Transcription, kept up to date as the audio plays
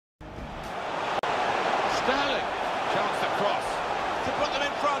Sterling. Chance to cross to put them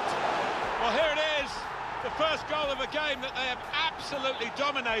in front. Well, here it is, the first goal of a game that they have absolutely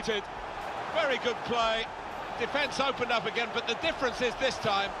dominated. Very good play. Defence opened up again, but the difference is this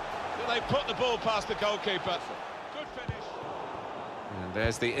time that they put the ball past the goalkeeper. Good finish. And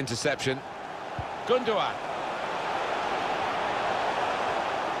there's the interception. Gundogan.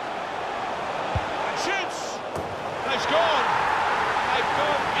 And shoots! They've scored! They've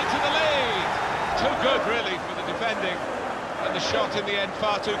gone into the lead. Too good, really, for the defending. And the shot in the end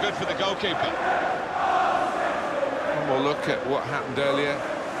far too good for the goalkeeper. One more look at what happened earlier.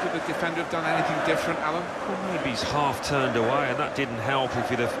 Could the defender have done anything different, Alan? Well, maybe he's half turned away, and that didn't help. If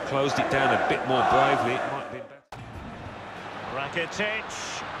he'd have closed it down a bit more bravely, it might have been better. Rakitic.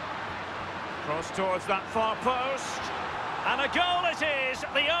 Cross towards that far post. And a goal it is,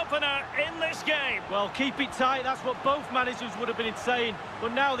 the opener in this game. Well, keep it tight, that's what both managers would have been saying.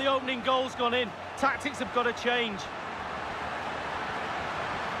 But now the opening goal's gone in. Tactics have got to change.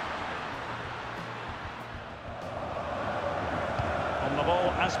 On the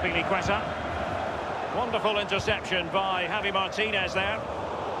ball, Azpilicueta. Wonderful interception by Javi Martinez there.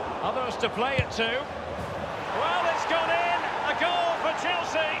 Others to play it to. Well, it's gone in. A goal for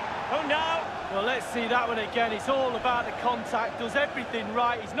Chelsea. Who now? Well, let's see that one again. It's all about the contact, does everything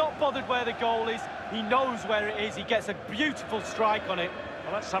right. He's not bothered where the goal is. He knows where it is. He gets a beautiful strike on it.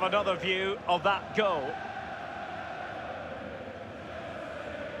 Well, let's have another view of that goal.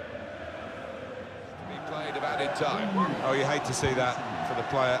 Played about in time. Oh, you hate to see that for the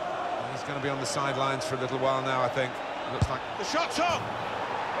player. He's going to be on the sidelines for a little while now, I think. Looks like... The shot's on!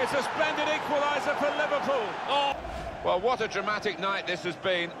 It's a splendid equaliser for Liverpool. Oh! Well, what a dramatic night this has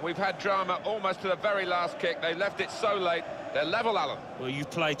been. We've had drama almost to the very last kick. They left it so late. They're level, Alan. Well, you've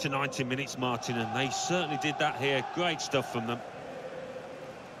played to 90 minutes, Martin, and they certainly did that here. Great stuff from them.